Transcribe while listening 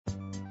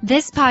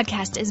This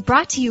podcast is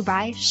brought to you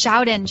by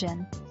Shout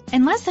Engine.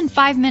 In less than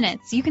 5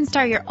 minutes, you can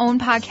start your own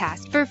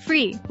podcast for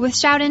free with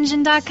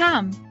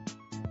shoutengine.com.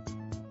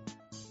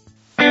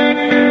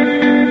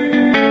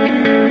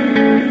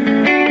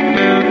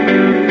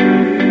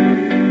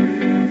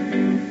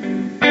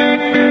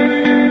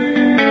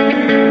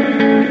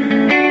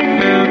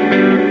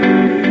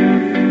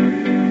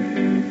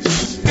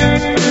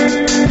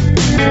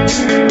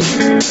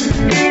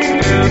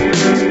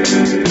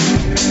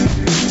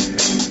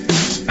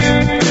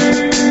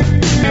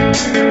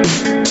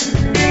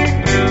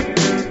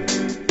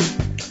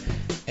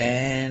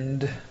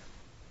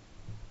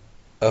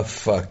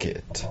 Fuck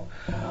it.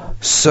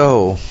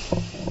 So,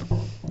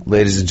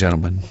 ladies and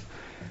gentlemen,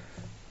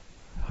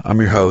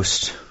 I'm your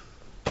host,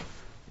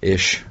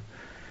 Jeff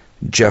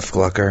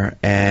Glucker,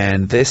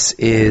 and this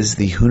is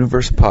the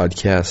Hooniverse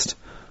Podcast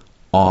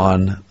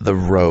on the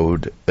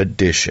Road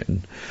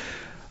edition.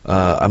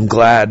 I'm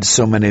glad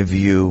so many of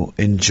you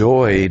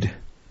enjoyed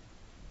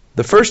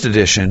the first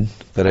edition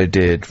that I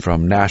did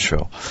from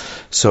Nashville.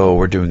 So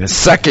we're doing a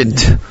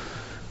second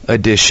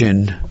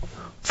edition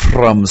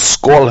from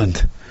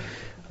Scotland.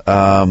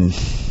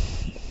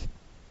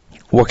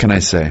 What can I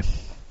say?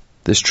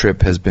 This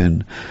trip has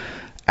been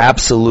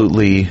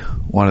absolutely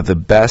one of the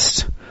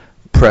best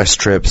press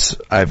trips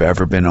I've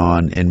ever been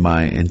on in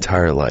my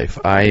entire life.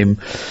 I'm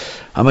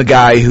a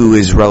guy who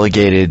is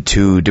relegated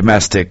to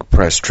domestic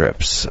press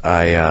trips.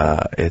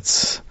 Hooniverse,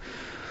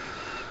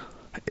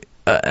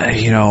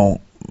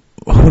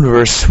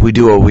 we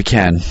do what we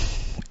can,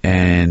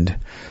 and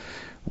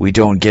we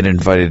don't get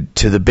invited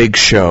to the big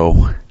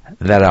show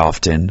that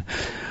often.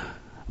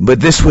 But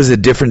this was a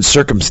different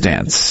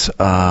circumstance.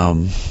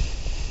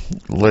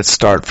 Let's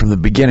start from the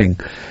beginning.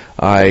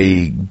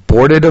 I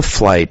boarded a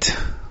flight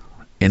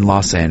in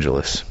Los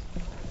Angeles.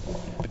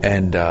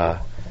 And, I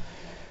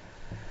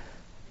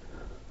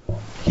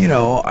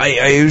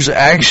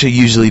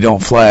usually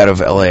don't fly out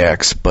of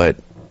LAX, but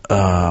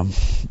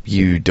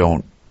you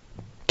don't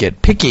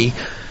get picky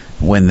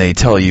when they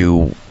tell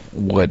you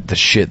what the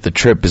shit the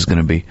trip is going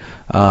to be.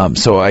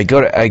 So I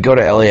go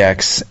to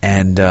LAX,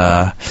 and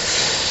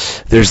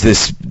there's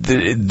this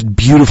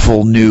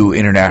beautiful new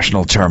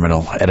international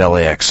terminal at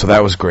LAX, so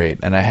that was great.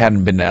 And I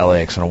hadn't been to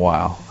LAX in a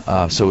while,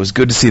 so it was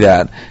good to see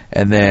that.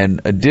 And then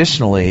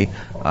additionally,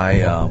 hold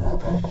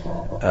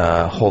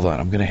on,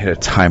 I'm going to hit a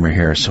timer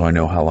here so I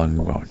know how long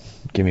I'm going.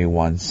 Give me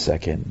 1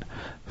 second,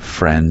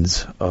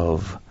 friends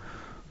of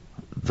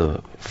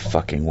the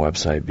fucking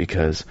website,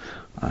 because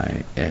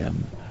I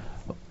am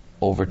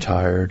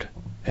overtired.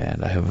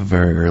 And I have a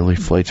very early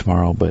flight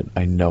tomorrow, but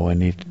I know I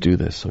need to do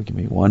this. So give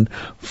me 1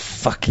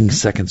 fucking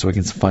second so I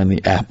can find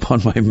the app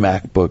on my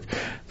MacBook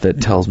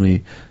that tells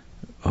me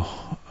the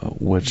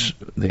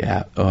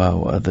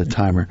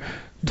timer.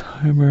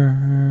 Timer.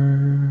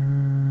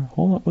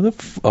 Hold on.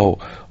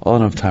 All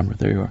enough timer.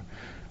 There you are.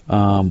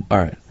 All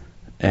right.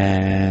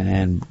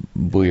 And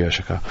booyah.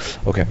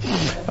 Okay.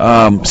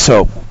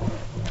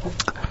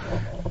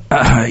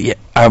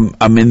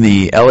 I'm in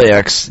the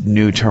LAX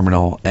new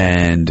terminal,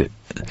 and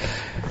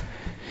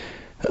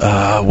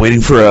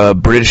waiting for a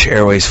British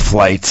Airways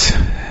flight,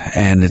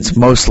 and it's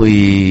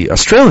mostly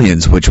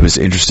Australians, which was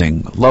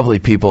interesting. Lovely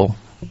people.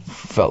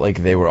 Felt like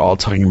they were all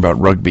talking about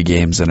rugby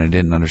games, and I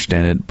didn't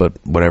understand it, but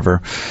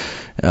whatever.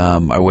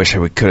 I wish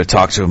I could have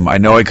talked to them. I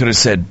know I could have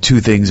said 2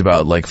 things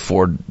about like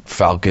Ford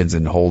Falcons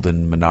and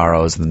Holden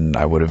Monaros, and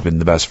I would have been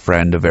the best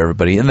friend of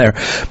everybody in there.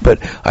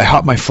 But I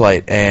hopped my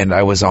flight, and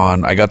I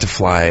got to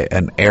fly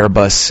an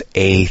Airbus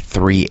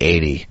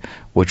A380.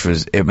 Which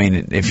was,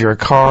 if you're a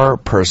car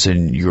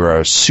person, you're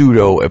a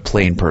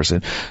plane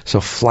person. So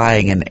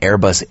flying an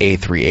Airbus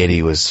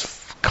A380 was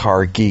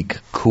car geek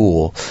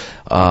cool.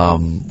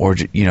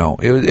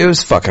 It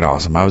was fucking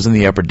awesome. I was in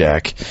the upper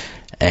deck,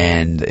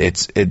 and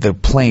the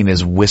plane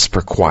is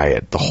whisper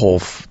quiet the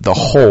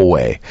whole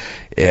way.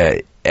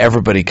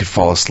 Everybody could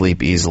fall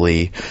asleep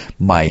easily.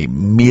 My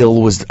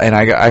meal was, and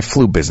I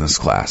flew business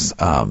class.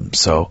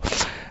 So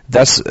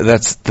that's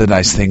the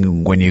nice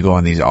thing when you go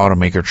on these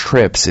automaker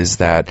trips, is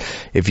that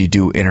if you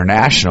do an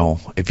international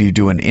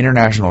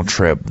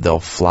trip, they'll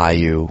fly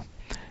you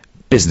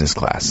business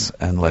class,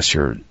 unless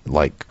you're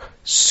like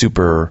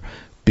super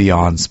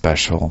beyond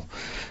special.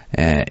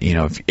 And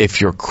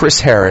if you're Chris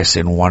Harris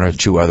and 1 or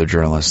 2 other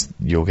journalists,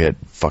 you'll get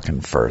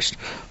fucking first.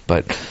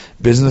 But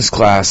business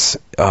class,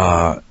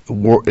 so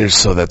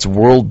that's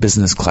world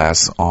business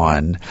class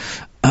on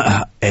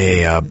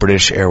a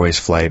British Airways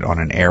flight on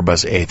an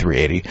Airbus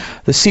A380.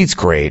 The seat's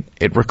great.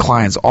 It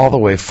reclines all the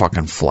way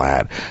fucking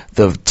flat.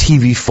 The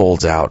TV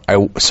folds out. I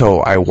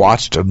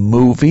watched a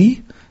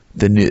movie.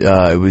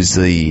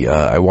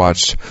 I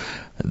watched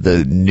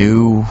the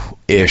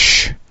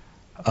new-ish.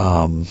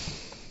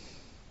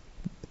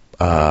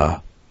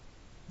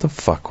 The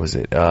fuck was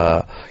it?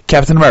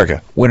 Captain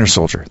America, Winter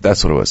Soldier.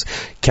 That's what it was.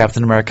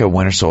 Captain America,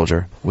 Winter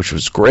Soldier, which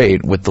was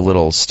great, with the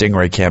little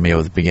Stingray cameo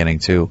at the beginning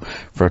too,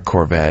 for a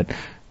Corvette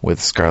with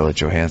Scarlett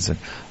Johansson.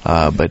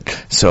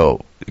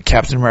 So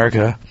Captain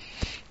America,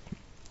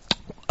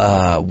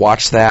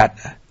 watched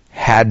that,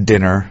 had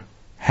dinner,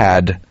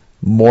 had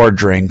more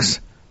drinks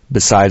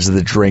besides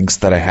the drinks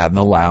that I had in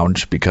the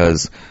lounge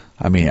because,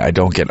 I mean, I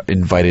don't get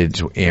invited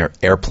to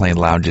airplane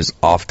lounges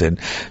often.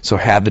 So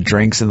had the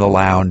drinks in the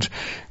lounge,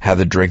 had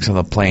the drinks on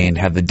the plane,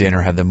 had the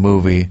dinner, had the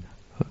movie,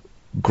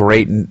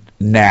 great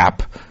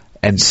nap,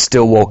 and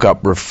still woke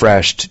up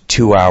refreshed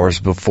 2 hours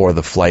before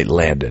the flight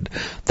landed.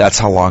 That's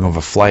how long of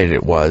a flight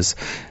it was,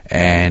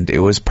 and it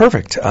was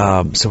perfect.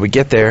 So we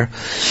get there,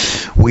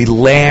 we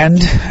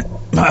land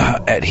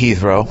at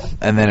Heathrow,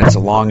 and then it's a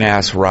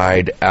long-ass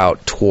ride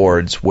out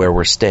towards where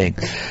we're staying.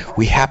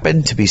 We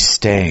happen to be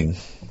staying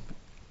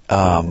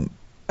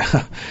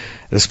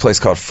this place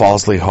called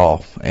Fawsley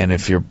Hall, and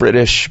if you're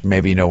British,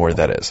 maybe you know where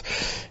that is.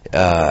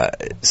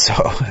 So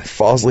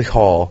Fawsley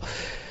Hall,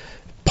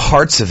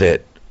 parts of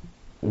it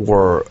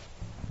were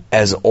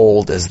as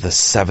old as the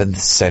 7th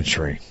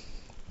century.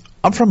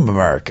 I'm from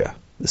America.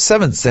 The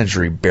 7th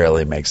century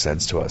barely makes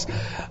sense to us.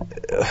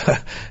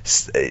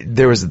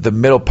 There was the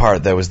middle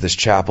part that was this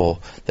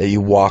chapel that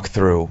you walk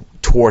through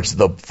towards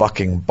the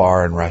fucking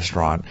bar and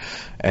restaurant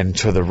and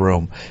to the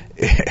room.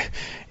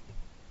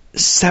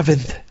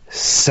 7th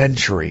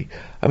century.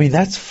 I mean,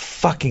 that's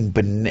fucking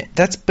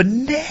that's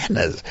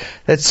bananas.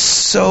 That's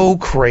so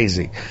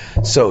crazy.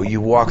 So you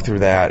walk through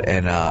that,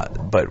 and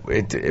but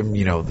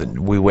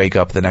we wake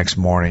up the next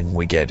morning.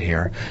 We get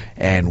here,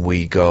 and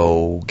we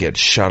go get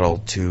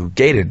shuttled to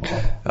Gaydon,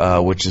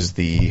 which is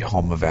the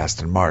home of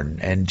Aston Martin,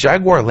 and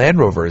Jaguar Land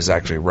Rover is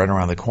actually right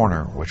around the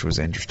corner, which was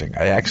interesting.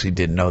 I actually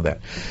didn't know that.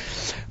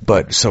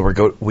 But so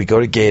we go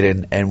to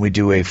Gaydon, and we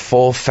do a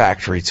full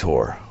factory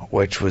tour,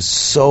 which was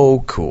so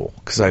cool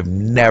because I've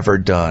never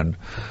done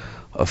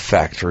a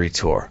factory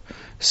tour.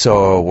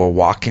 So we're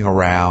walking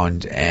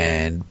around,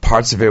 and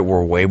parts of it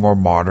were way more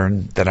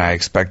modern than I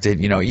expected.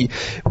 You know,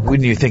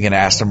 when you think an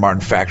Aston Martin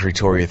factory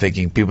tour, you're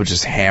thinking people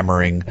just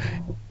hammering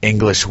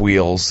English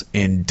wheels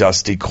in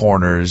dusty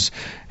corners,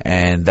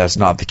 and that's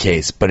not the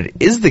case. But it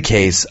is the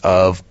case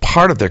of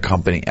part of their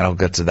company, and I'll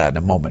get to that in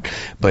a moment.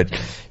 But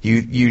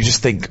you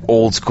just think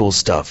old school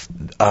stuff.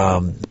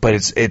 But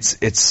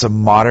it's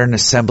some modern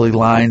assembly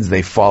lines.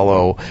 They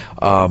follow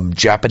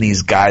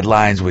Japanese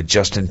guidelines with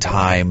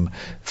just-in-time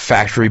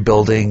factory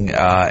building,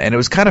 and it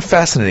was kind of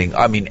fascinating.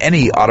 I mean,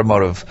 any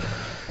automotive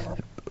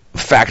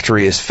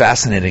factory is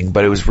fascinating,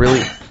 but it was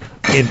really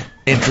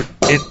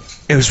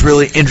it was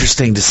really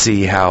interesting to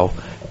see how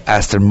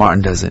Aston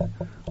Martin does it.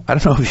 I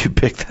don't know if you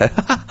picked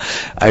that.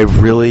 I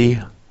really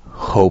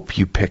hope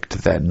you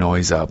picked that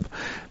noise up,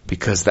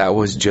 because that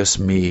was just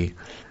me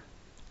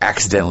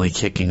accidentally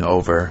kicking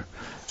over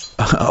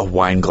a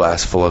wine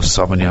glass full of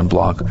Sauvignon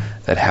Blanc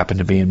that happened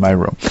to be in my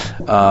room.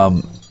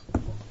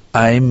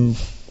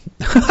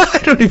 I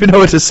don't even know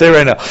what to say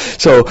right now.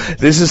 So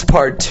this is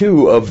part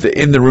 2 of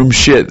the in the room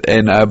shit,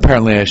 and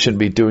apparently I shouldn't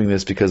be doing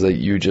this because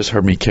you just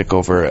heard me kick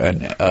over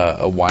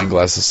a wine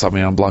glass of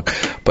Sauvignon Blanc.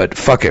 But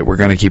fuck it, we're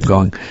gonna keep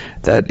going.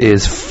 That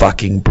is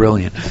fucking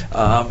brilliant.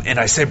 And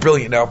I say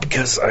brilliant now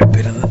because I've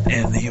been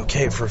in the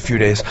UK for a few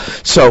days.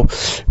 So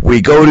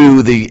we go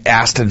to the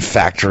Aston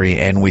factory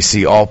and we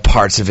see all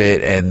parts of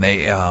it, and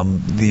they,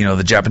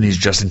 the Japanese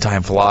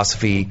just-in-time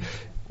philosophy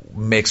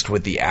mixed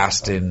with the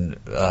Aston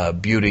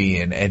beauty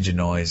and engine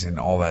noise and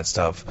all that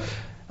stuff.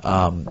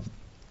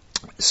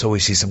 So we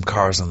see some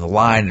cars on the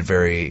line at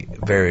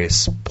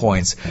various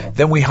points.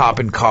 Then we hop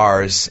in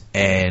cars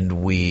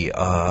and we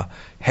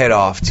head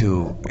off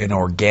to an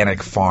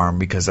organic farm,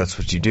 because that's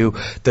what you do.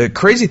 The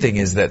crazy thing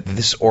is that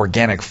this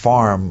organic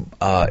farm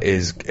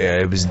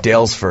it was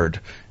Daylesford,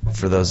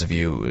 for those of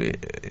you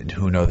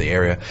who know the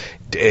area,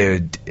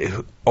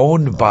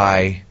 owned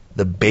by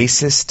the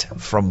bassist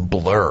from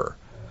Blur.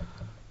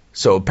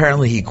 So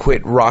apparently he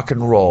quit rock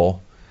and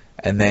roll,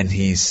 and then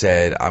he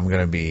said, I'm going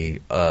to be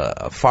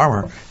a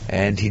farmer,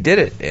 and he did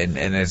it. And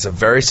it's a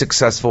very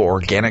successful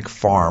organic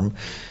farm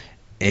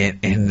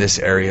in this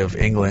area of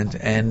England,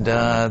 and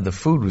the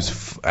food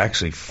was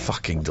actually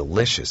fucking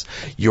delicious.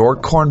 Your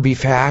corned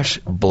beef hash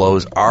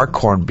blows our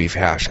corned beef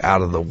hash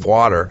out of the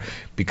water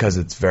because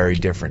it's very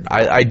different.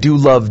 I do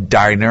love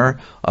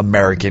diner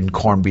American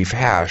corned beef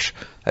hash.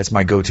 That's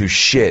my go-to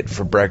shit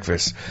for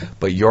breakfast.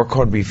 But your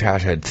corned beef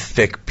hash had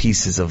thick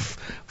pieces of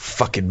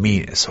fucking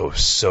meat, so it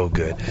was so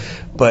good.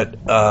 But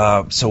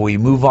so we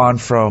move on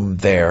from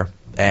there,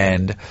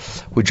 and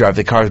we drive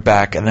the cars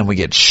back, and then we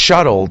get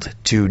shuttled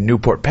to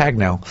Newport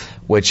Pagnell,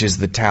 which is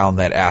the town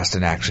that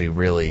Aston actually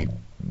really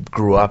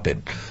grew up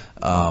in.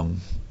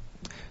 And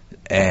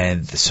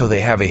so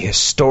they have a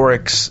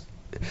historic...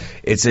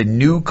 It's a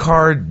new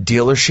car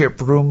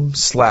dealership room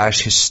 /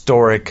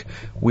 historic.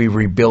 We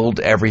rebuild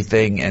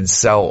everything and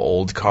sell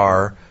old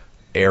car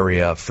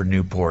area for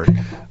Newport,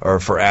 or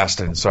for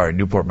Aston. Sorry,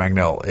 Newport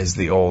Pagnell is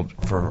the old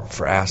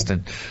for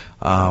Aston.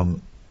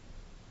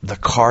 The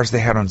cars they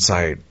had on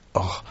site.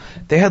 Oh,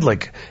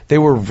 they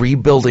were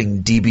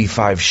rebuilding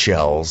DB5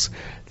 shells.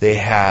 They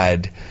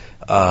had,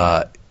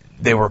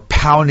 they were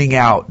pounding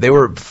out. They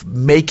were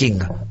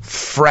making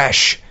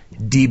fresh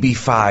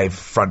DB5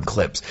 front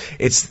clips.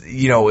 It's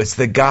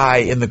the guy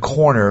in the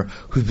corner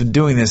who's been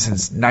doing this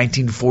since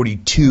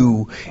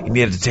 1942, and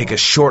he had to take a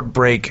short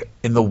break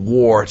in the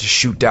war to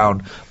shoot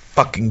down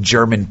fucking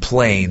German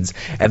planes,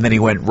 and then he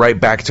went right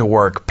back to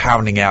work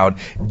pounding out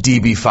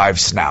DB5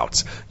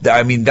 snouts.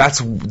 I mean, that's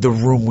the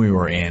room we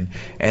were in.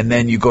 And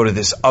then you go to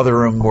this other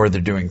room where they're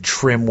doing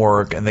trim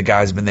work, and the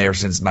guy's been there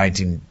since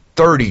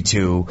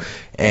 1932,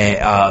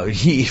 and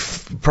he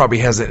probably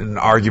has an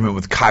argument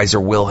with Kaiser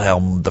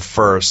Wilhelm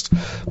I.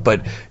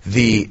 But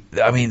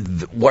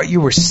what you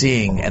were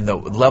seeing and the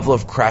level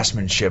of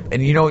craftsmanship,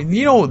 and you know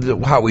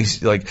how we,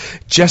 like,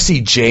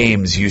 Jesse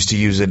James used to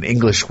use an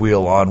English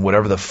wheel on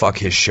whatever the fuck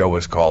his show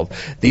was called.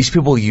 These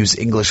people use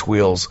English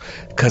wheels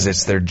because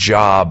it's their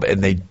job,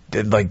 and they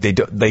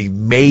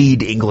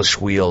made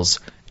English wheels.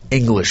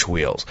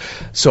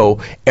 So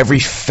every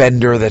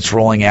fender that's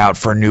rolling out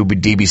for a new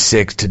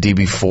DB6 to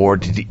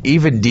DB4 to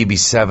even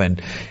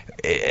DB7,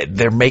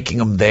 they're making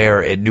them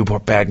there at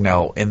Newport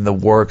Bagnell in the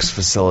works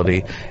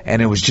facility,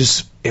 and it was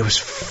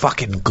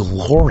fucking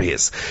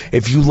glorious.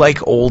 If you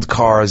like old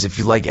cars, if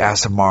you like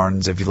Aston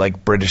Martins, if you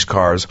like British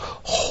cars,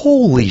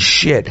 holy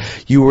shit,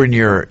 you were in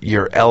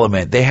your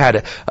element. They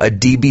had a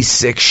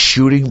DB6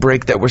 shooting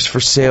brake that was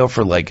for sale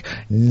for like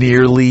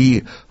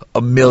nearly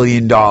 $1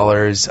 million.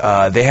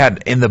 They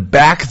had in the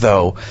back,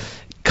 though,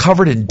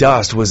 covered in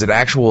dust, was an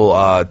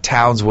actual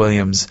Towns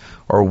Williams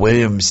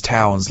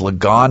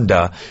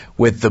Lagonda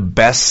with the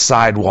best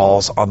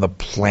sidewalls on the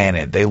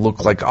planet. They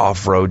look like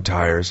off-road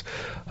tires,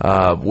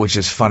 which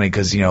is funny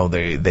because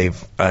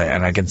they've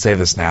and I can say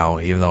this now,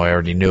 even though I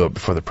already knew it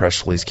before the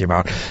press release came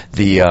out.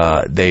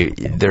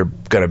 They're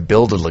gonna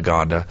build a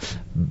Lagonda,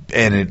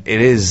 and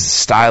it is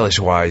stylish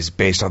wise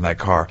based on that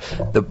car.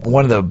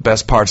 One of the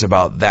best parts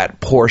about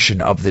that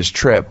portion of this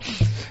trip,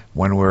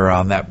 when we're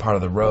on that part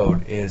of the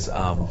road, is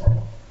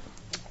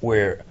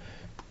we're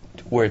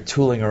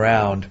tooling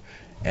around.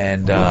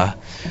 And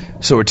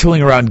so we're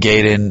tooling around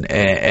Gaydon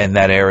and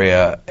that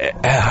area,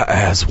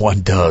 as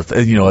one does,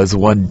 as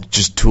one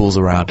just tools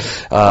around.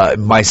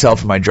 Myself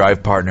and my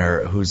drive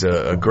partner, who's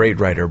a great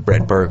writer,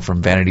 Brett Burke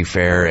from Vanity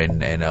Fair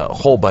and a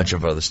whole bunch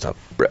of other stuff.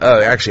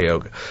 Actually, a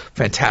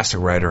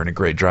fantastic writer and a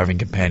great driving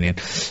companion.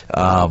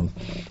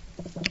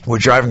 We're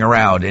driving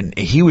around, and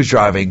he was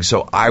driving,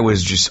 so I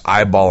was just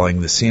eyeballing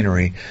the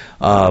scenery.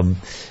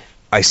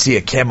 I see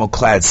a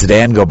camel-clad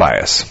sedan go by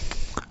us.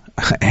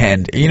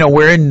 And,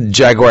 we're in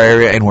Jaguar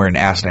area and we're in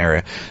Aston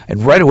area.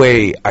 And right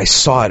away, I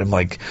saw it. I'm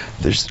like,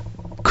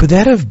 could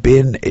that have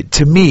been,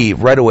 to me,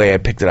 right away I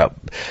picked it up.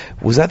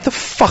 Was that the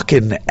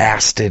fucking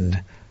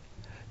Aston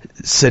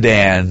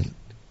sedan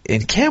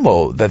in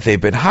camo that they've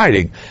been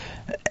hiding?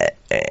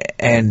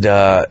 And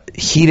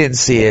he didn't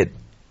see it.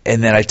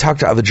 And then I talked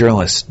to other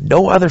journalists.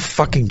 No other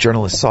fucking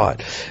journalist saw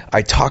it.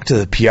 I talked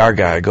to the PR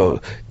guy. I go,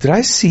 did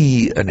I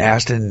see an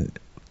Aston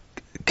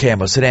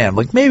camo sedan? I'm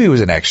like, maybe it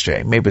was an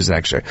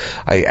XJ.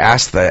 I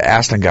asked the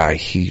Aston guy.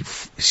 He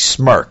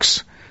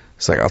smirks.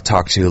 It's like, I'll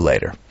talk to you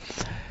later.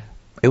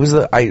 It was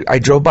I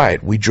drove by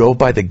it. We drove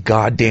by the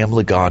goddamn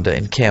Lagonda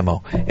in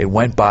camo. It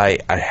went by.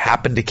 I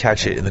happened to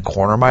catch it in the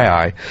corner of my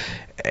eye.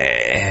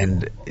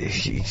 And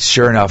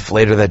sure enough,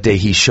 later that day,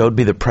 he showed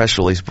me the press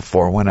release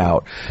before it went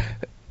out.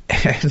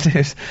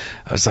 And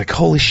I was like,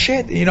 holy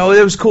shit. It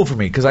was cool for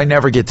me because I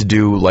never get to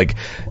do, like,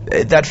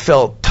 that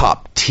felt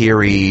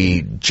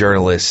top-tiery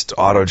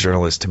auto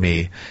journalist to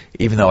me,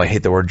 even though I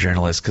hate the word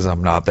journalist because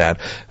I'm not that.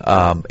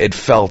 It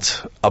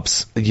felt,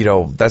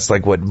 that's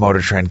like what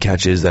Motor Trend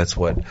catches. That's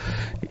what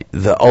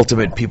the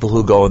ultimate people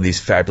who go on these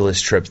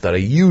fabulous trips that I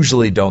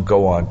usually don't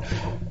go on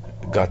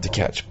got to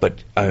catch.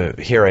 But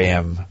here I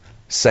am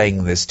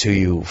saying this to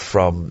you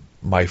from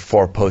my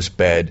four-post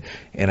bed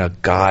in a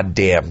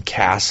goddamn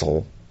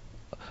castle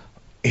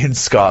in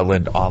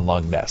Scotland on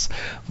Loch Ness.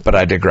 But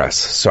I digress.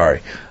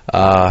 Sorry.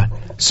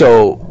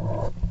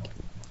 So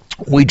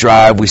we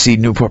drive. We see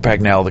Newport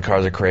Pagnell. The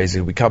cars are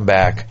crazy. We come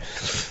back.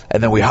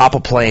 And then we hop a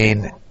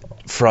plane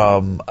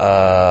from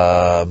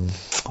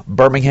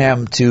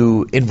Birmingham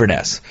to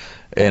Inverness.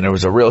 And it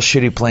was a real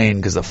shitty plane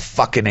because the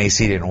fucking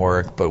AC didn't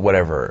work. But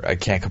whatever. I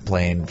can't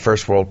complain.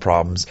 First world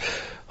problems.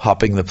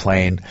 Hopping the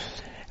plane.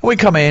 We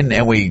come in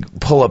and we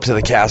pull up to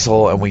the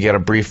castle and we get a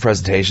brief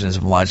presentation and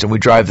some lunch, and we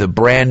drive the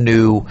brand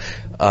new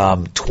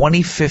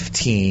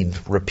 2015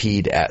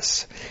 Rapide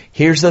S.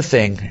 Here's the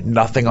thing,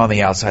 nothing on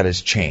the outside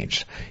has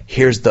changed.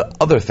 Here's the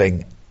other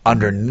thing,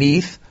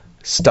 underneath,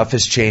 stuff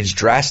has changed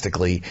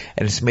drastically,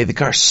 and it's made the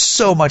car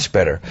so much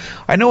better.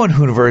 I know in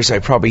Hooniverse I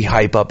probably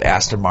hype up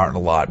Aston Martin a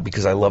lot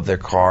because I love their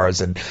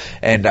cars, and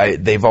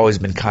they've always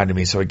been kind to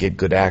me, so I get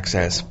good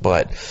access,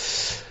 but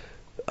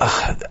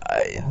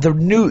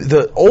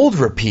the old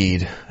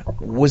Rapide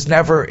was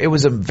never. It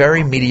was a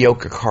very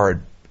mediocre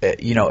car.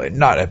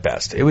 Not at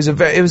best. It was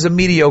a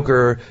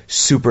mediocre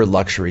super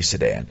luxury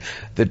sedan.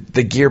 The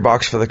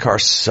gearbox for the car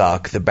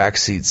sucked. The back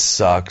seats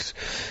sucked.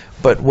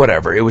 But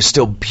whatever, it was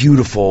still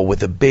beautiful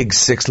with a big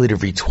 6-liter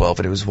V12,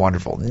 and it was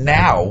wonderful.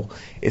 Now,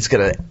 it's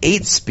got an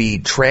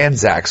 8-speed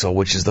transaxle,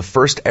 which is the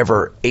first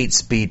ever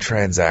 8-speed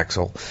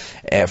transaxle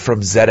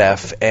from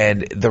ZF,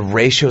 and the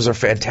ratios are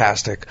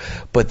fantastic,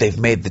 but they've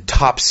made the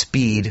top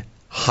speed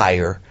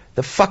higher.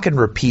 The fucking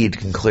Rapide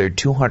can clear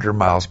 200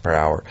 miles per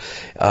hour.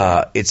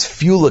 Its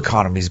fuel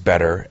economy is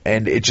better,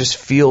 and it just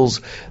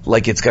feels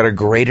like it's got a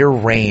greater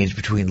range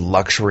between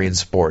luxury and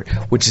sport,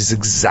 which is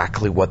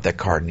exactly what that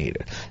car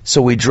needed.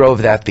 So we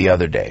drove that the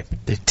other day.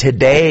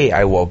 Today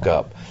I woke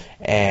up,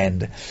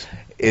 and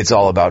it's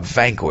all about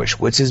Vanquish,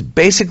 which is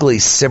basically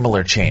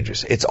similar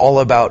changes. It's all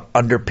about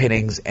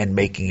underpinnings and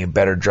making a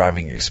better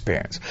driving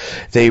experience.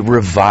 They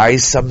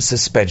revised some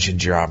suspension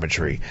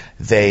geometry.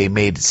 They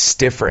made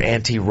stiffer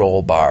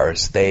anti-roll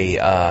bars. They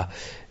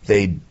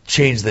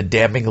changed the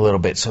damping a little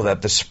bit so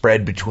that the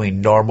spread between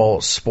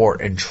normal,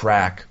 sport, and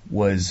track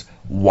was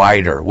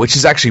wider, which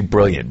is actually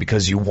brilliant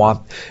because you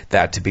want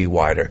that to be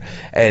wider.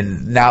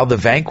 And now the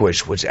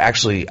Vanquish, which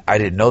actually I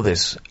didn't know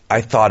this,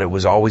 I thought it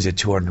was always a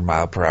 200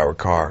 mile per hour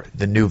car,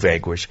 the new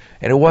Vanquish,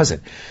 and it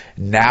wasn't.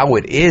 Now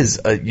it is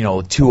a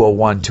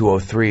 201,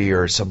 203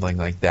 or something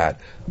like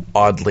that.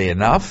 Oddly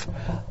enough,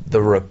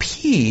 the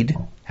Rapide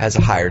has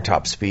a higher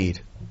top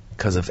speed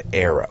because of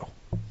aero.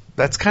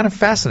 That's kind of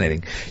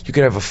fascinating. You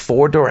could have a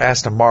 4-door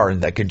Aston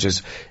Martin that could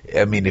just,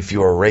 if you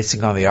were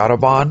racing on the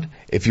Autobahn,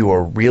 if you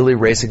were really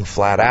racing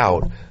flat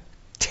out,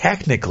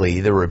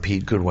 technically the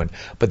Rapide could win.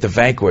 But the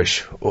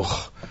Vanquish,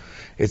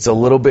 it's a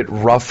little bit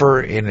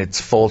rougher in its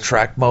full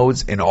track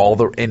modes and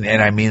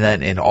I mean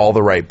that in all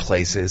the right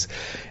places.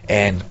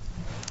 And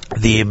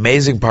the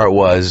amazing part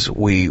was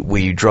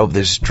we drove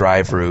this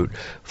drive route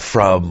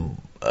from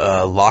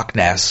Loch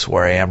Ness,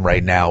 where I am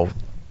right now,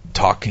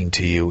 talking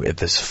to you at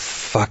this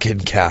fucking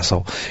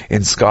castle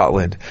in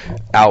Scotland,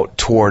 out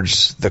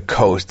towards the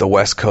coast, the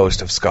west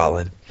coast of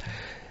Scotland.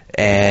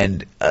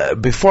 And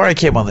before I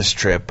came on this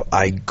trip,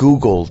 I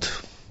Googled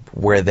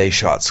where they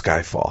shot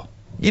Skyfall.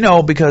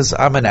 Because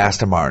I'm an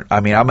Aston Martin.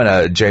 I'm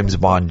a James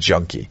Bond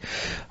junkie.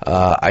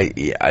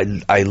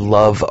 I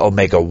love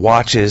Omega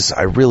watches.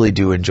 I really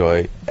do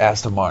enjoy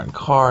Aston Martin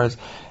cars,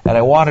 and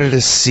I wanted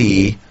to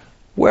see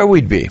where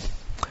we'd be.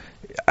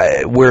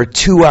 We're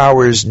 2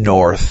 hours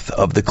north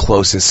of the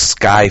closest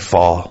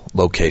Skyfall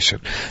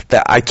location.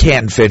 That I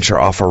can't venture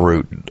off a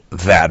route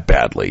that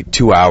badly.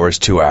 2 hours,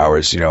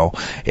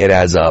 it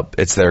adds up.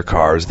 It's their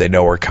cars. They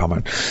know we're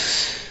coming.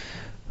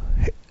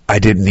 I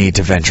didn't need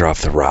to venture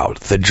off the route.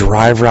 The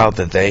drive route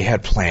that they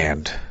had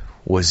planned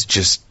was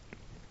just...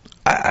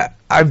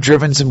 I've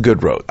driven some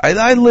good roads.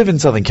 I live in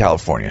Southern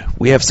California.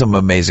 We have some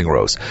amazing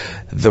roads.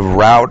 The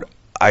route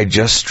I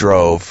just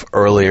drove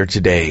earlier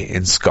today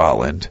in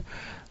Scotland...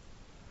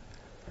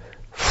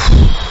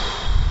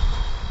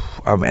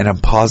 and I'm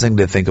pausing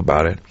to think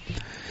about it.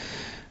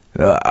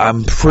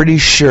 I'm pretty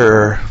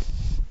sure,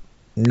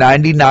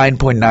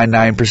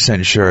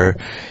 99.99% sure,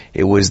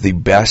 it was the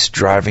best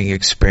driving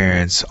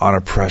experience on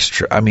a press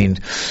trip.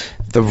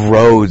 The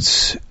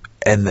roads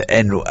and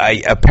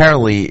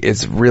apparently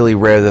it's really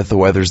rare that the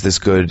weather's this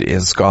good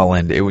in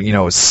Scotland.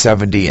 It's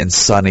 70 and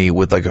sunny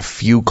with like a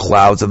few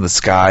clouds in the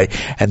sky,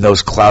 and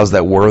those clouds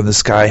that were in the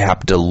sky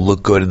happen to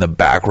look good in the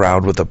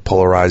background with a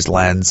polarized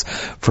lens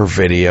for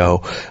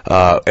video.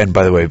 And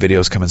by the way,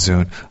 video's coming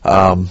soon.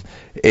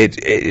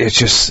 It's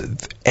just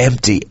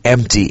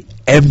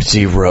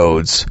empty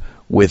roads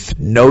with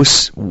no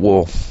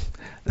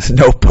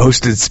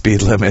posted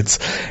speed limits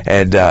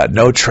and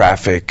no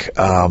traffic.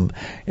 And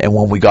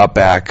when we got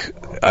back,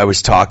 I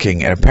was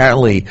talking, and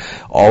apparently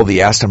all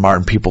the Aston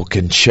Martin people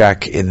can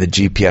check in the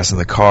GPS in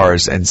the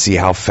cars and see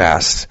how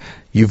fast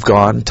you've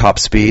gone, top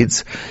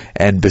speeds.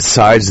 And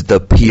besides the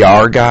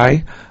PR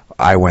guy,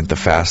 I went the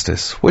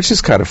fastest, which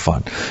is kind of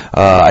fun.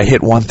 I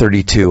hit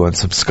 132 on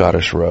some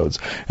Scottish roads.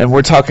 And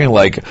we're talking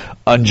like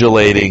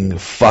undulating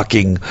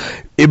fucking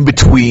in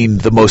between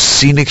the most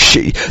scenic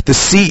shit.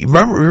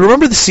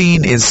 Remember the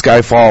scene in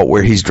Skyfall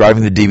where he's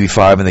driving the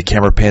DB5 and the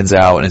camera pans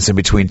out and it's in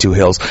between two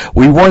hills?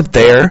 We weren't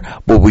there,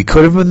 but we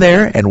could have been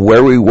there, and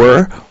where we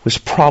were was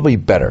probably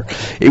better.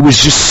 It was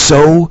just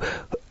so...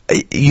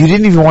 You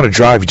didn't even want to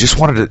drive. You just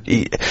wanted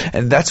to,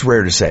 and that's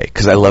rare to say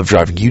because I love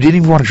driving. You didn't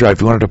even want to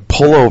drive. You wanted to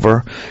pull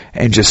over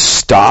and just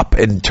stop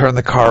and turn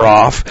the car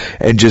off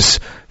and just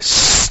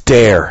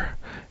stare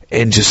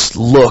and just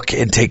look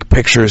and take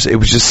pictures. It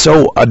was just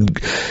so.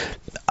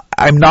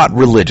 I'm not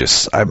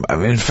religious.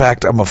 In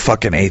fact, I'm a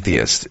fucking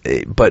atheist.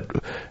 But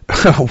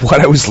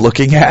what I was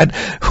looking at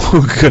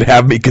could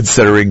have me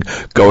considering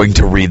going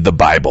to read the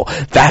Bible.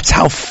 That's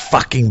how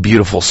fucking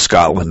beautiful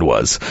Scotland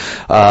was.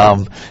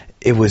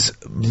 It was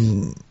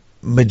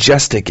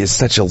majestic is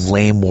such a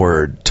lame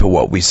word to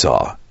what we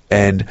saw.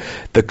 And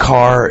the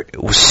car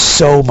was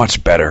so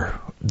much better.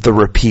 The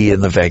Rapide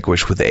and the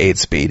Vanquish with the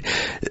 8-speed.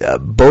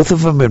 Both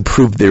of them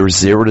improved their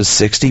 0 to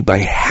 60 by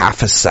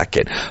half a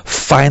second.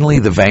 Finally,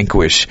 the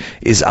Vanquish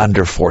is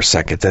under 4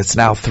 seconds. That's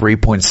now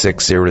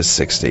 3.6 0 to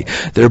 60.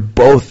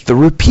 The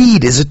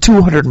Rapide is a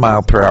 200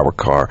 mile per hour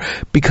car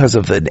because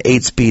of an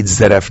 8-speed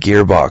ZF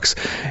gearbox.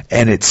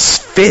 And it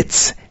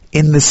fits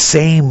in the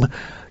same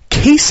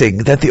casing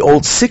that the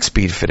old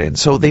 6-speed fit in.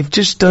 So they've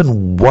just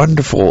done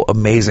wonderful,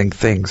 amazing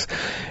things.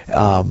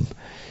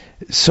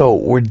 So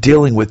we're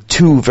dealing with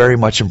two very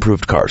much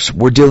improved cars.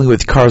 We're dealing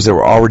with cars that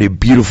were already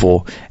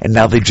beautiful, and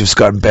now they've just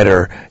gotten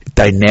better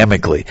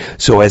dynamically.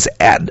 So as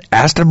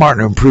Aston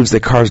Martin improves the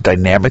cars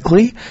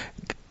dynamically,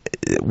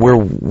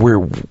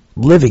 we're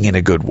living in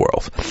a good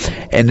world.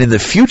 And in the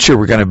future,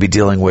 we're going to be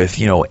dealing with,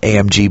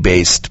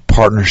 AMG-based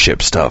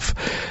partnership stuff,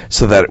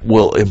 so that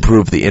will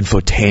improve the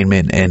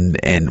infotainment,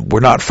 and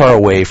we're not far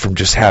away from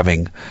just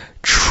having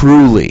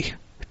truly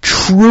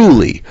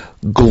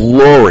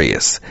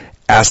glorious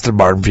Aston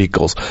Martin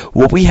vehicles.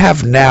 What we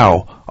have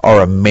now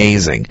are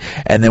amazing,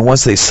 and then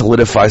once they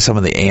solidify some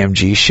of the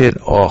AMG shit,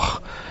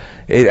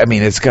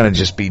 it's going to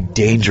just be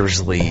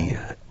dangerously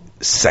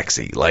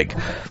sexy.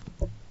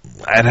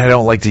 And I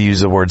don't like to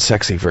use the word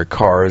sexy for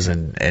cars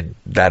and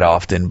that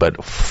often,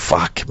 but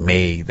fuck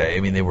me.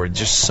 They were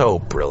just so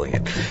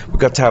brilliant. We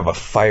got to have a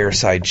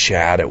fireside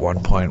chat at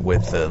one point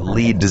with the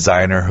lead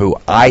designer, who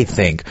I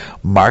think,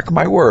 mark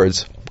my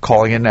words,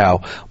 calling it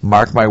now,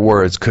 mark my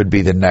words, could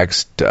be the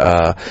next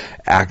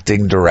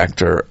acting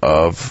director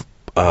of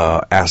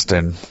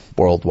Aston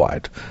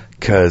worldwide.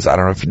 Because I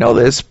don't know if you know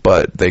this,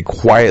 but they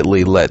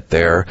quietly let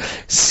their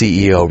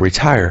CEO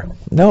retire.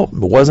 No, it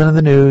wasn't in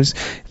the news.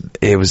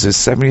 It was his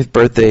 70th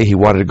birthday. He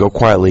wanted to go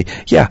quietly.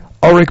 Yeah,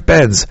 Ulrich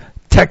Benz,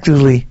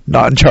 technically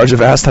not in charge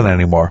of Aston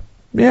anymore.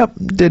 Yep,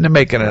 didn't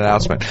make an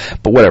announcement.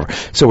 But whatever.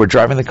 So we're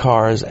driving the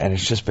cars, and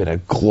it's just been a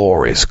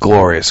glorious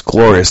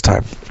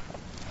time.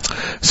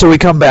 So we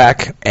come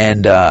back,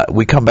 and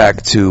we come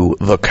back to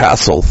the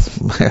castle,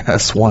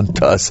 as one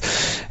does,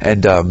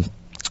 and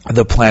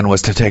the plan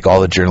was to take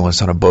all the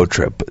journalists on a boat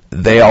trip.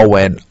 They all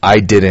went. I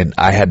didn't.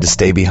 I had to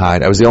stay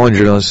behind. I was the only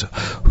journalist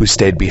who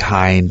stayed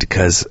behind,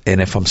 and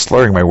if I'm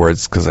slurring my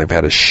words, because I've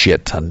had a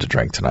shit ton to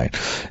drink tonight.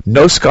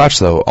 No scotch,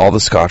 though. All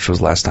the scotch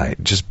was last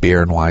night. Just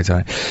beer and wine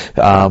tonight.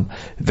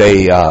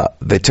 They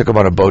took them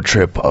on a boat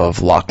trip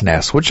of Loch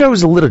Ness, which I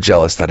was a little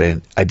jealous that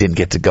I didn't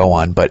get to go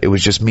on, but it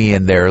was just me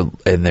and their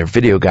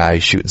video guy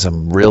shooting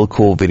some real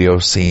cool video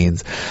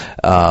scenes,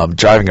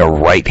 driving a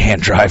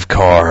right-hand drive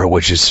car,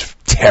 which is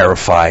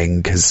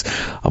terrifying because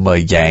I'm a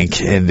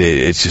Yank and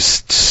it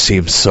just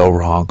seems so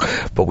wrong.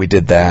 But we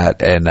did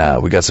that, and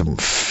we got some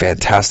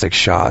fantastic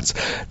shots.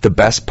 The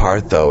best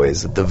part, though,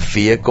 is the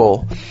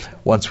vehicle.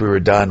 Once we were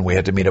done, we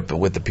had to meet up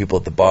with the people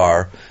at the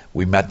bar.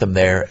 We met them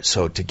there.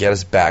 So to get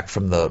us back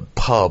from the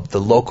pub,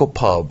 the local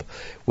pub,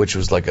 which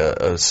was like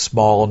a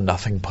small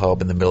nothing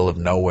pub in the middle of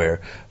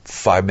nowhere,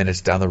 5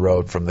 minutes down the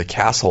road from the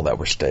castle that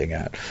we're staying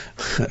at.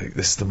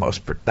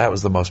 That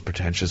was the most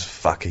pretentious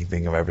fucking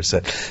thing I've ever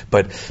said.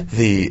 But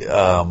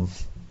to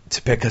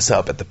pick us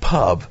up at the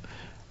pub,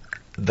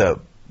 the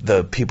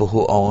people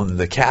who own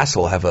the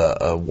castle have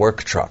a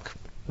work truck.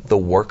 The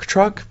work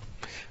truck?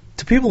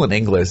 To people in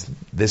English,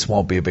 this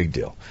won't be a big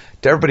deal.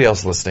 To everybody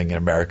else listening in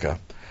America,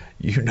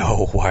 you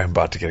know why I'm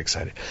about to get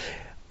excited.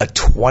 A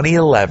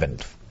 2011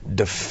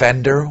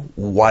 Defender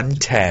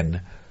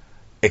 110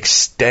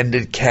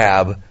 extended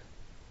cab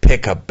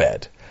pickup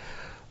bed.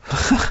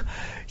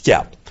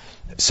 Yeah.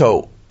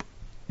 So,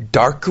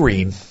 dark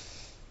green,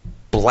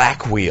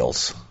 black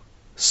wheels,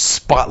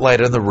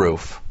 spotlight on the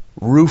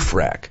roof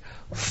rack,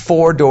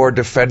 4-door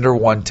Defender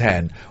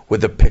 110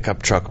 with a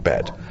pickup truck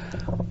bed.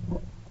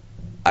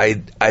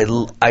 I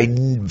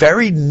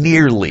very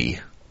nearly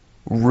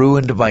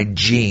ruined my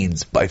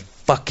jeans by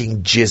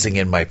fucking jizzing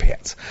in my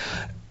pants.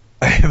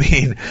 I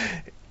mean,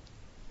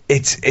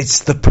 it's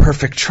the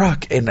perfect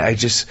truck, and I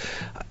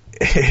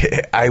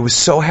was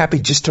so happy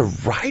just to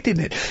ride in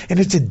it. And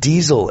it's a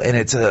diesel, and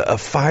it's a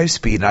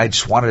 5-speed, and I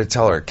just wanted to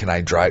tell her, can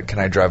I drive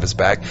us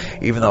back?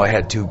 Even though I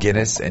had 2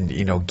 Guinness, and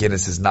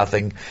Guinness is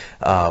nothing,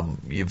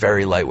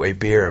 very lightweight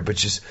beer,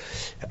 but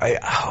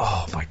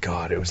oh my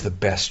God, it was the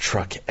best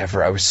truck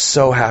ever. I was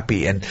so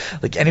happy, and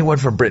like anyone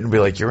from Britain would be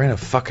like, you're in a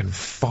fucking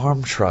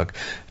farm truck.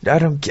 I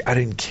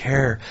didn't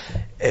care.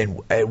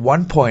 And at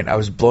one point, I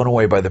was blown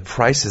away by the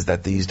prices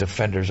that these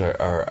Defenders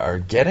are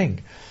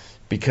getting.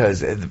 Because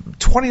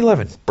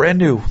 2011, brand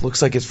new,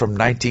 looks like it's from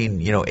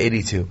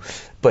 1982.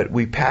 But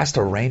we passed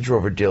a Range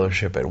Rover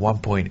dealership at one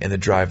point in the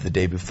drive the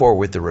day before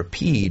with the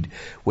Rapide,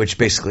 which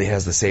basically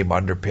has the same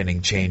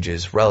underpinning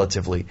changes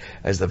relatively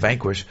as the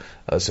Vanquish.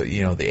 So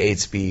the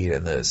 8-speed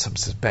and some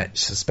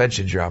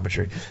suspension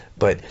geometry.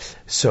 But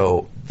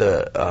so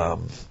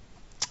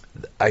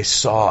I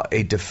saw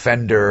a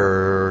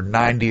Defender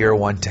 90 or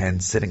 110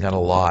 sitting on a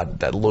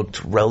lot that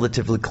looked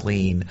relatively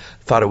clean,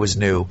 thought it was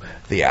new.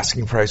 The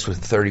asking price was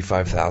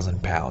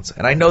 £35,000.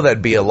 And I know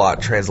that'd be a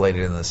lot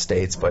translated in the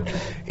States, but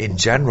in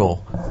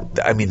general,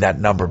 that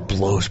number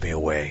blows me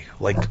away.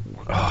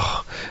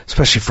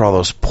 Especially for all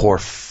those poor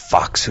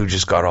fucks who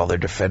just got all their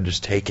Defenders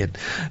taken.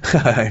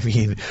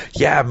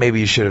 Maybe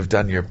you should have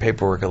done your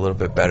paperwork a little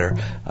bit better.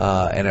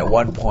 And at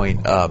one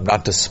point,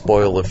 not to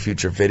spoil a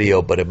future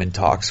video, but I'm in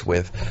talks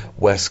with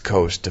West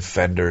Coast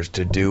Defenders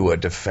to do a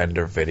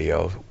Defender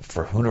video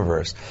for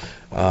Hooniverse.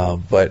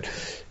 But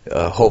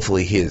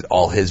hopefully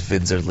all his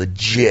vids are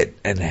legit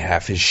and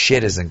half his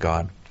shit isn't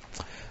gone.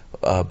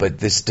 But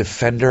this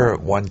Defender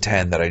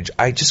 110 that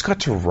I just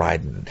got to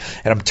ride in,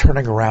 and I'm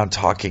turning around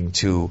talking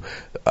to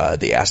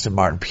the Aston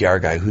Martin PR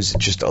guy, who's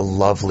just a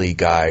lovely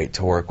guy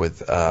to work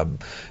with.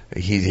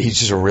 He's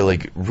just a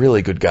really,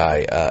 really good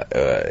guy.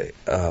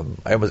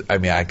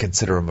 I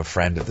consider him a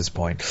friend at this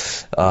point.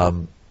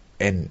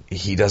 And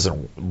he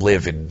doesn't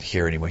live in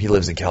here anymore. He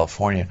lives in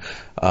California.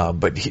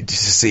 But to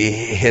see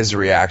his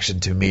reaction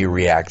to me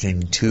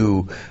reacting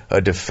to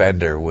a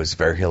Defender was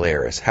very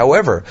hilarious.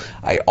 However,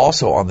 I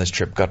also on this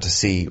trip got to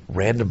see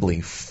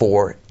randomly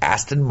 4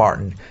 Aston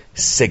Martin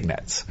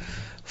Signets.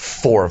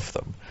 4 of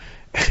them.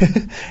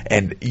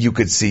 And you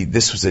could see,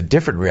 this was a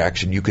different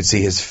reaction. You could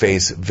see his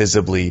face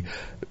visibly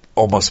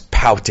almost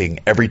pouting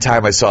every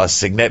time I saw a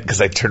Signet, because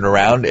I turned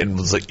around and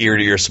was like ear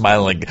to ear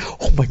smiling, like,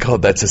 oh my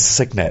god, that's a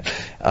Signet.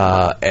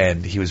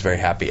 And he was very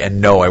happy.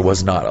 And no, I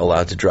was not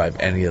allowed to drive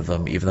any of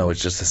them, even though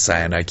it's just a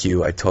Scion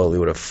IQ. I totally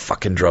would have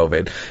fucking drove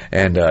it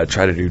and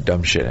tried to do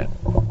dumb shit in it.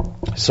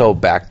 So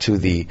back to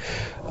the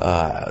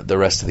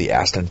rest of the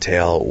Aston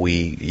tale.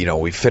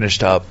 We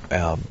finished up,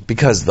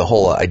 because the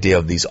whole idea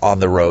of these on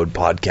the road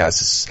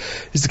podcasts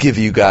is to give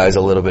you guys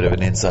a little bit of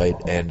an insight.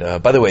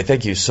 And by the way,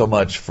 thank you so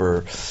much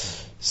for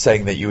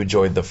saying that you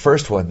enjoyed the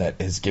first one. That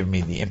has given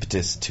me the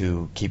impetus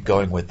to keep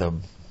going with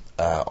them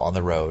on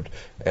the road.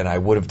 And I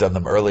would have done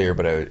them earlier,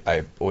 but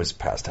I was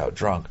passed out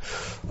drunk.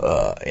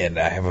 And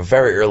I have a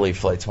very early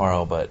flight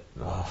tomorrow, but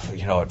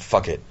you know what,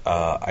 fuck it.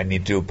 I need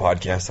to do a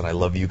podcast, and I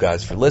love you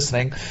guys for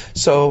listening.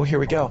 So here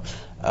we go.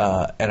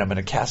 And I'm in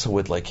a castle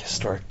with like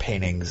historic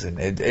paintings, and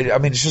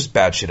it's just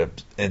bad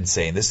shit,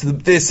 insane.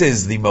 This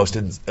is the most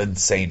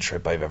insane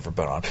trip I've ever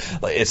been on.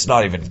 Like, it's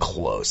not even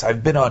close.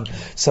 I've been on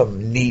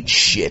some neat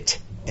shit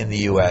in the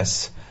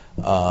U.S.,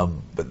 but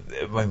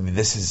I mean,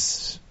 this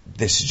is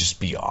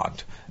just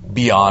beyond.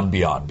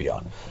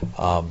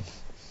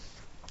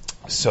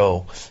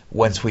 So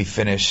once we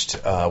finished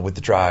with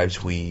the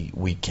drives,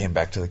 we came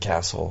back to the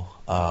castle.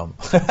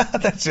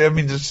 This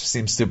just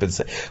seems stupid.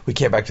 We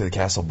came back to the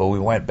castle, but we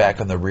went back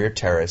on the rear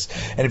terrace.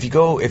 And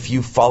if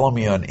you follow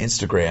me on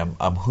Instagram,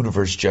 I'm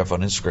Hooniverse Jeff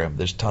on Instagram.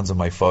 There's tons of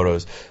my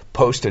photos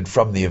posted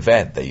from the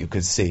event that you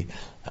could see.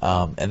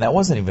 And that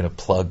wasn't even a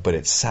plug, but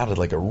it sounded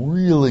like a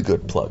really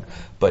good plug.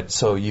 But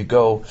so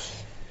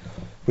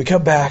we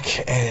come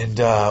back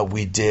and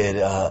we did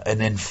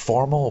an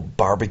informal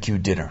barbecue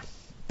dinner.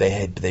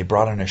 They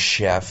brought in a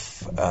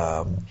chef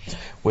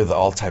with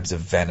all types of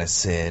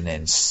venison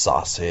and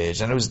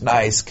sausage, and it was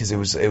nice because it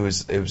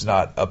was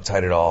not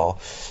uptight at all.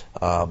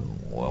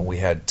 We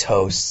had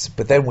toasts,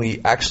 but then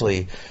we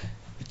actually,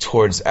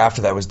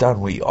 after that was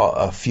done,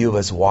 a few of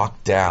us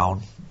walked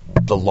down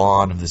the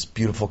lawn of this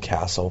beautiful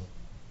castle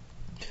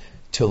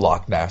to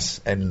Loch Ness,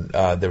 and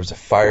there was a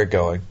fire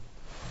going.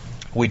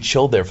 We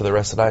chilled there for the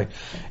rest of the night,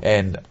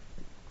 and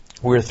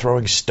we were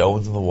throwing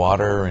stones in the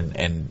water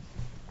and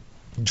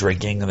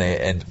drinking,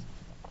 and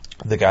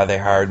the guy they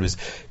hired was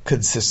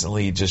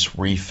consistently just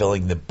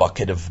refilling the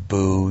bucket of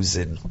booze,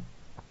 and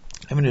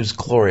I mean, it was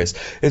glorious.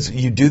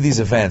 You do these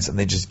events and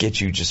they just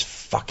get you just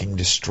fucking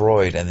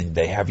destroyed, and then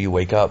they have you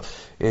wake up.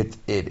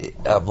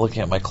 I'm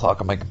looking at my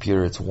clock on my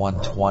computer. It's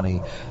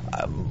 1:20.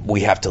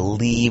 We have to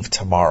leave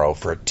tomorrow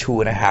for a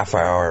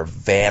 2.5-hour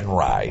van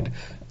ride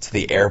to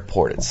the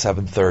airport at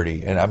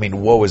 7:30, and I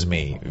mean, woe is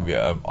me.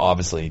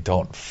 Obviously,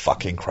 don't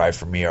fucking cry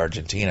for me,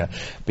 Argentina,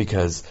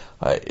 because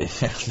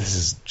this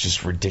is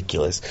just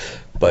ridiculous.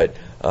 But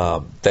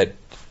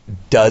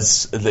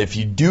if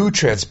you do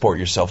transport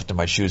yourself into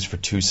my shoes for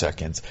 2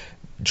 seconds,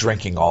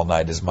 drinking all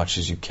night as much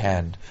as you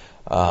can,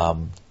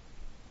 and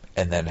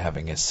then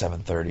having a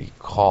 7:30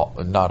 call,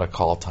 not a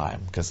call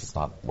time because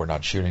we're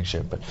not shooting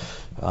shit, but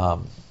a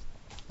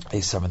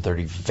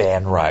 7:30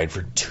 van ride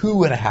for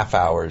 2.5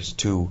 hours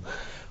to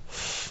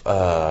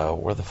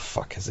where the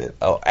fuck is it?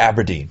 Oh,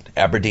 Aberdeen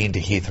to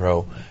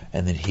Heathrow,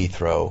 and then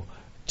Heathrow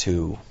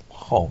to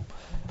home.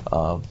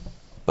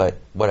 But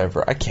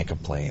whatever, I can't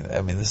complain.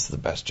 I mean, this is the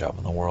best job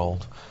in the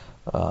world.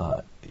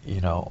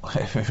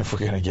 If we're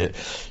gonna get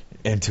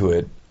into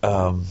it,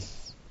 not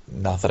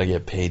that I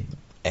get paid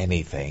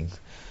anything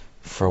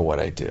for what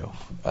I do,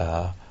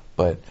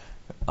 but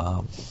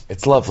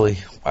it's lovely.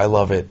 I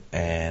love it,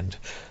 and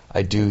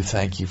I do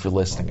thank you for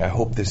listening. I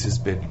hope this has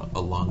been a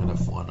long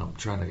enough one. I'm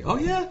trying to... Oh,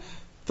 yeah,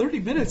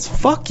 30 minutes.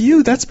 Fuck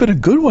you. That's been a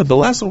good one. The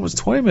last one was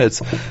 20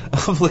 minutes.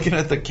 I'm looking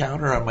at the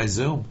counter on my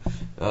Zoom.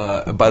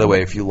 By the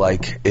way, if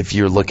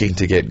you're looking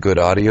to get good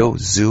audio,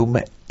 Zoom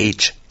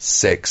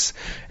H6.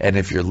 And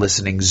if you're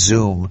listening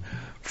Zoom,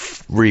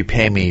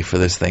 repay me for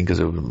this thing because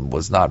it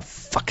was not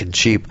fucking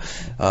cheap.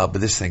 But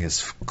this thing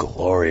is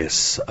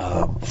glorious.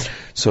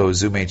 So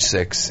Zoom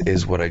H6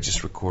 is what I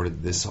just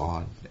recorded this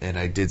on. And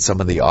I did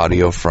some of the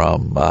audio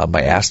from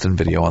my Aston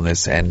video on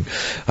this, and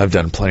I've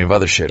done plenty of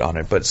other shit on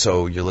it. But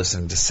so you're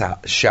listening to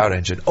Shout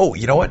Engine. Oh,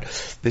 you know what?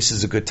 This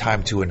is a good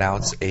time to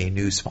announce a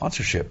new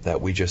sponsorship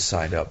that we just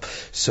signed up.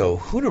 So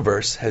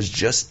Hooniverse has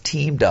just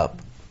teamed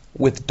up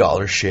with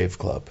Dollar Shave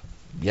Club.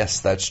 Yes,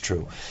 that's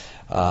true.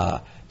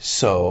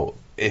 So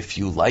if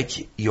you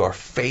like your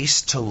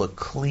face to look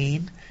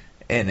clean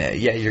And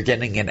yeah, you're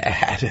getting an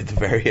ad at the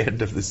very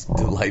end of this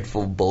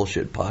delightful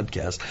bullshit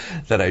podcast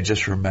that I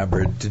just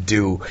remembered to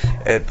do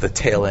at the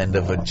tail end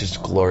of a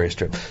just glorious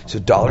trip. So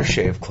Dollar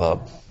Shave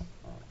Club,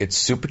 it's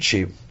super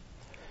cheap.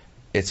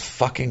 It's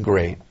fucking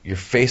great. Your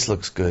face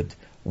looks good.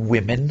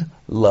 Women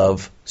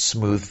love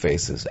smooth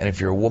faces. And if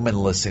you're a woman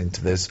listening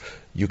to this,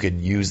 you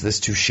can use this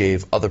to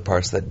shave other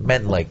parts that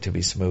men like to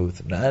be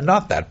smooth.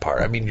 Not that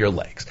part. I mean your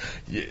legs.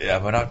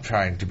 I'm not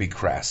trying to be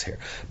crass here.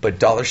 But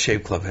Dollar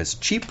Shave Club has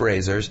cheap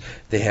razors.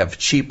 They have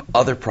cheap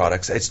other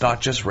products. It's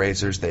not just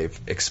razors. They've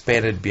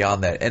expanded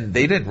beyond that. And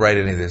they didn't write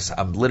any of this.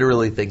 I'm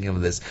literally thinking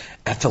of this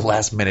at the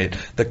last minute.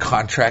 The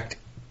contract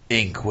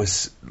ink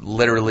was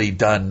literally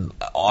done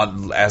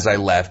on as I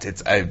left.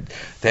 They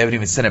haven't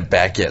even sent it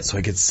back yet, so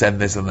I could send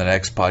this on the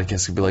next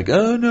podcast and be like,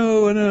 oh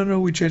no,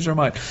 we changed our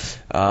mind.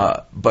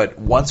 But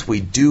once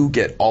we do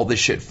get all this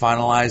shit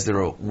finalized,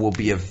 there will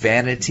be a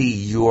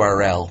vanity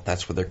URL.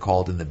 That's what they're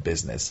called in the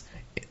business.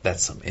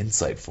 That's some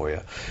insight for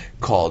you.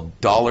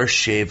 Called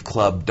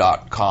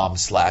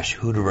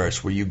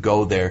dollarshaveclub.com/Hooniverse, where you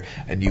go there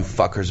and you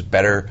fuckers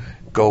better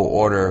go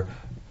order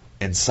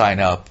and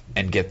sign up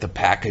and get the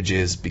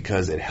packages,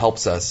 because it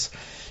helps us,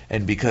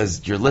 and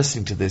because you're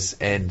listening to this,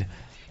 and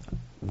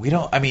we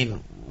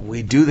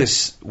do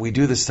this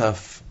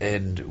stuff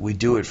and we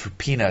do it for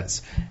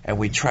peanuts, and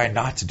we try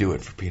not to do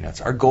it for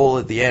peanuts. Our goal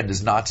at the end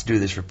is not to do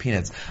this for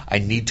peanuts. I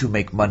need to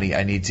make money.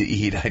 I need to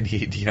eat. I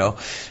need,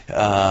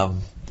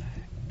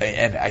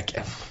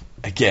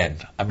 again,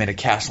 I'm in a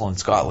castle in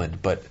Scotland,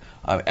 but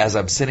as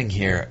I'm sitting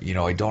here,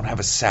 I don't have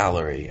a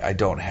salary. I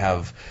don't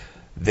have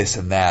this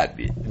and that.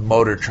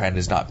 Motor Trend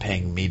is not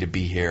paying me to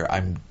be here.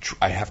 I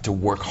have to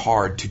work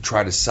hard to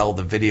try to sell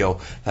the video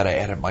that I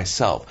edit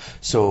myself.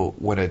 So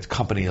when a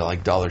company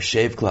like Dollar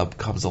Shave Club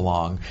comes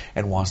along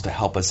and wants to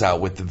help us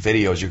out with the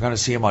videos, you're going to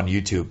see them on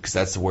YouTube, because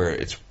that's where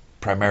it's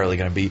primarily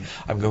going to be.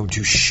 I'm going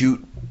to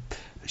shoot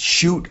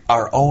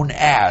our own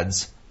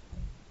ads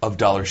of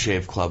Dollar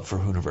Shave Club for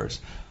Hooniverse.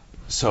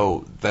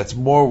 So that's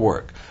more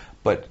work.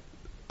 But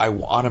I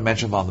want to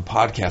mention them on the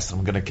podcast, and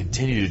I'm going to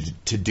continue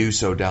to do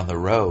so down the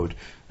road,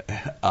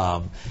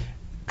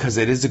 because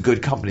it is a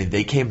good company.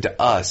 They came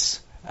to us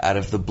out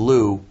of the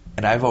blue,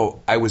 and I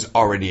was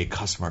already a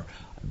customer.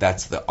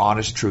 That's the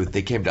honest truth.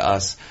 They came to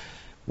us,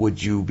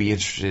 would you be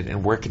interested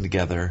in working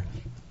together?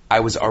 I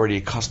was already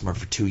a customer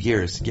for 2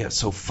 years. Yeah,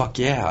 so fuck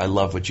yeah, I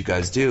love what you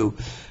guys do.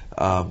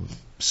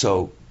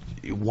 So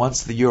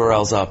once the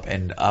URL's up,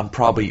 and I'm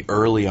probably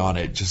early on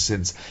it, just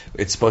since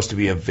it's supposed to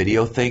be a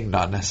video thing,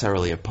 not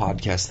necessarily a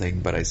podcast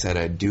thing, but I said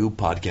I'd do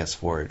podcasts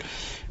for it.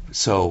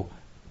 So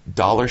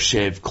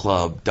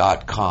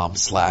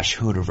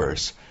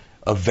dollarshaveclub.com/Hooniverse.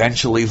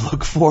 Eventually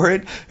look for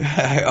it.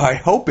 I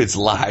hope it's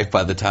live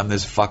by the time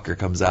this fucker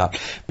comes out,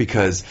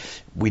 because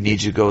we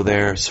need you to go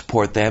there,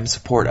 support them,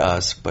 support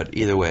us. But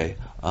either way,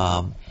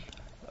 I'm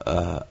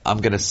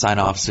going to sign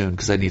off soon,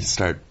 because I need to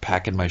start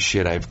packing my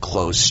shit. I have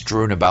clothes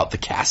strewn about the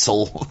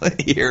castle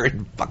here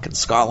in fucking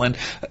Scotland.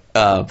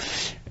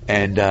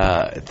 And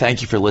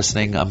thank you for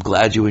listening. I'm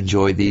glad you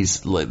enjoyed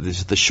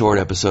the short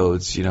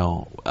episodes,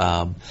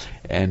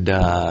 and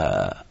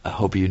I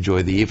hope you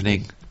enjoy the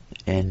evening.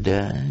 And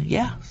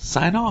yeah,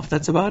 sign off.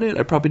 That's about it.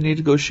 I probably need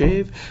to go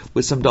shave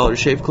with some Dollar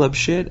Shave Club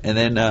shit, and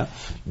then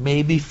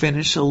maybe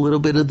finish a little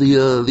bit of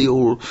the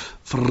old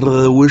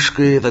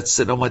whiskey that's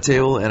sitting on my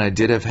table. And I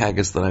did have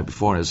haggis the night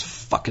before, and it's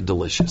fucking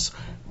delicious.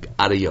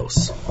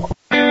 Adios.